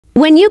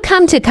When you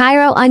come to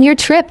Cairo on your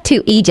trip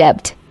to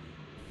Egypt,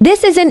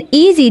 this is an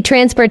easy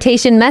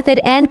transportation method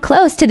and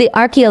close to the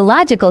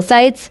archaeological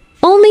sites.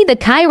 Only the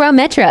Cairo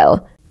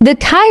Metro. The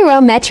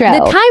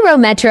Cairo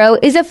Metro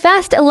is a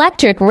fast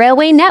electric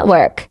railway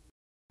network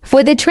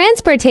for the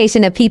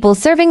transportation of people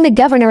serving the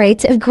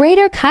governorates of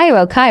Greater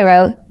Cairo,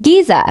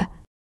 Giza,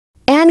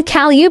 and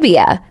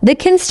Calubia. The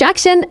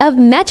construction of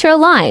metro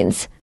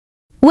lines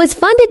was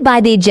funded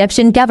by the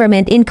Egyptian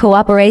government in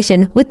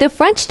cooperation with the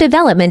French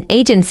Development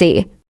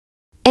Agency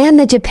and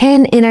the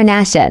Japan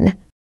International.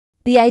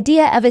 The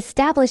idea of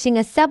establishing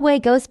a subway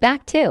goes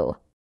back to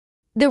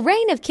the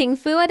reign of King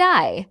Fuad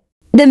I.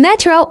 The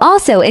metro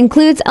also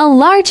includes a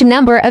large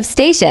number of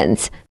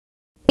stations,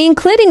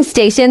 including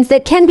stations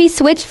that can be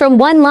switched from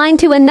one line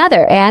to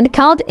another and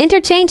called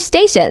interchange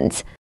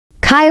stations.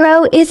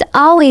 Cairo is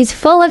always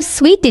full of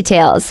sweet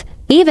details,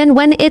 even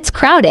when it's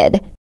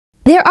crowded.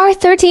 There are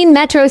 13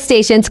 metro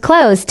stations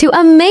close to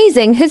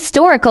amazing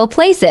historical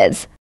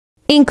places,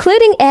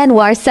 including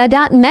Anwar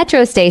Sadat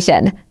Metro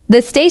Station.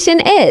 The station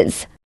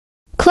is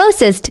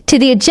closest to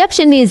the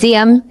Egyptian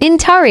Museum in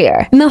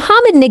Tahrir.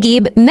 Muhammad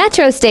Naguib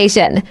Metro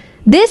Station.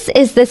 This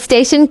is the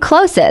station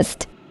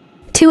closest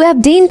to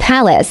Abdeen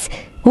Palace,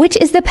 which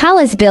is the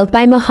palace built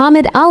by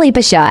Muhammad Ali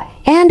Pasha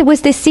and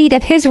was the seat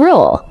of his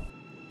rule,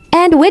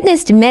 and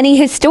witnessed many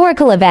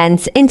historical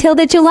events until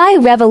the July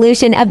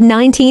Revolution of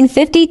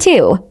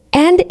 1952,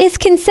 and is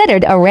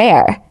considered a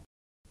rare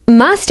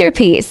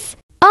masterpiece.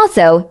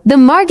 Also, the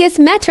Margus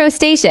Metro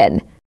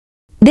Station.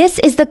 This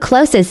is the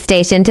closest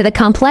station to the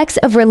complex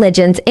of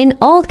religions in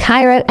Old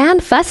Cairo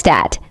and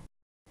Fustat.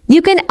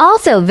 You can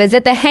also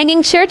visit the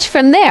Hanging Church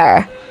from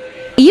there.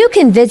 You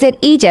can visit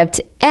Egypt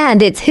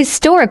and its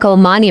historical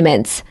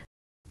monuments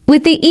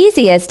with the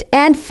easiest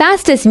and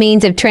fastest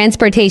means of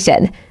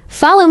transportation.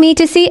 Follow me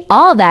to see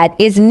all that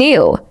is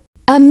new.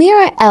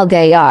 Amira El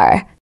Gayar.